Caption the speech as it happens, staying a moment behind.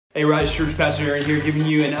Hey Rise Church, Pastor Aaron here, giving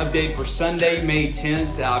you an update for Sunday, May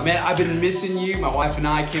 10th. Man, I've been missing you. My wife and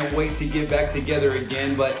I can't wait to get back together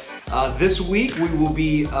again. But this week we will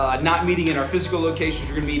be not meeting in our physical locations.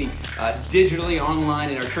 We're going to be meeting digitally online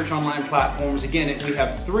in our church online platforms. Again, we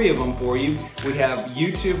have 3 of them for you. We have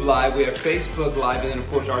YouTube Live, we have Facebook Live, and then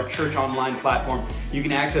of course our church online platform. You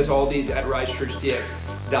can access all these at RiseChurchTX.com.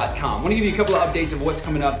 I want to give you a couple of updates of what's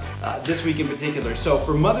coming up this week in particular. So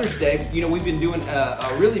for Mother's Day, we've been doing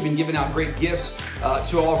really been giving out great gifts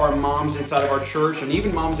to all of our moms inside of our church, and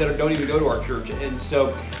even moms that don't even go to our church. And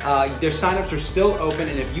so their signups are still open,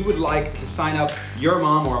 and if you would like to sign up your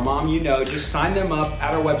mom or a mom just sign them up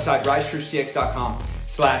at our website,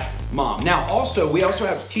 RiseChurchTX.com/mom. Now, we also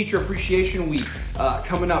have Teacher Appreciation Week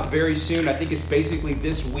coming up very soon. I think it's basically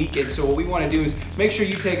this week. And so what we want to do is make sure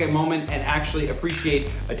you take a moment and actually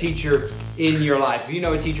appreciate a teacher in your life. If you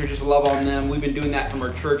know a teacher, just love on them. We've been doing that from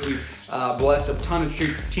our church. We've blessed a ton of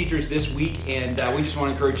teachers this week, and we just want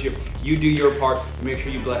to encourage you do your part and make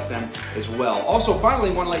sure you bless them as well. Also,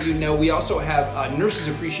 finally, want to let you know we also have Nurses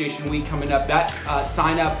Appreciation Week coming up. That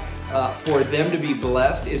sign up for them to be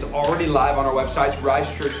blessed is already live on our website,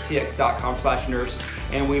 RiseChurchTX.com/nurse,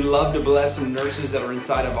 and we love to bless some nurses that are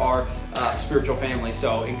inside of our spiritual family.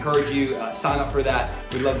 So encourage you, sign up for that.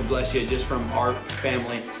 We'd love to bless you just from our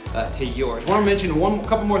family to yours. I want to mention a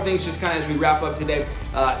couple more things just kind of as we wrap up today.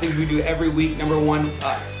 Things we do every week. Number one,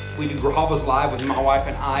 we do Grahalva's Live with my wife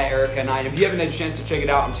and I, Erica and I. And if you haven't had a chance to check it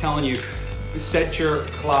out, I'm telling you, set your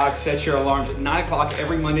clock, set your alarms at 9 o'clock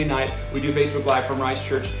every Monday night. We do Facebook Live from Rise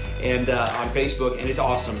Church and on Facebook, and it's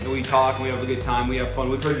awesome. And we talk, and we have a good time, we have fun.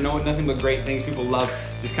 We've heard nothing but great things. People love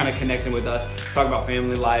just kind of connecting with us, talk about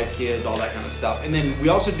family life, kids, all that kind of stuff. And then we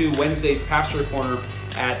also do Wednesday's Pastor Corner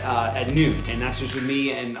at noon, and that's just with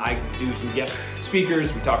me, and I do some guest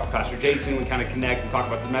speakers. We talk to Pastor Jason, we kind of connect and talk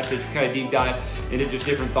about the message, kind of deep dive into just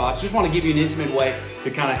different thoughts. Just want to give you an intimate way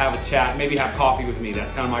to kind of have a chat, maybe have coffee with me.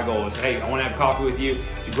 That's kind of my goal is, hey, I want to have coffee with you.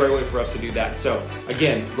 It's a great way for us to do that. So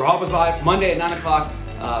again, Grahalva's Live, Monday at 9 o'clock,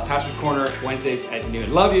 Pastor's Corner, Wednesdays at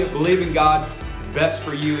noon. Love you, believe in God, best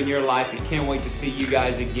for you in your life, and can't wait to see you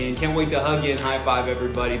guys again. Can't wait to hug you and high five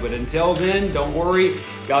everybody. But until then, don't worry,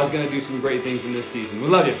 God's going to do some great things in this season. We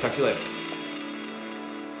love you. Talk to you later.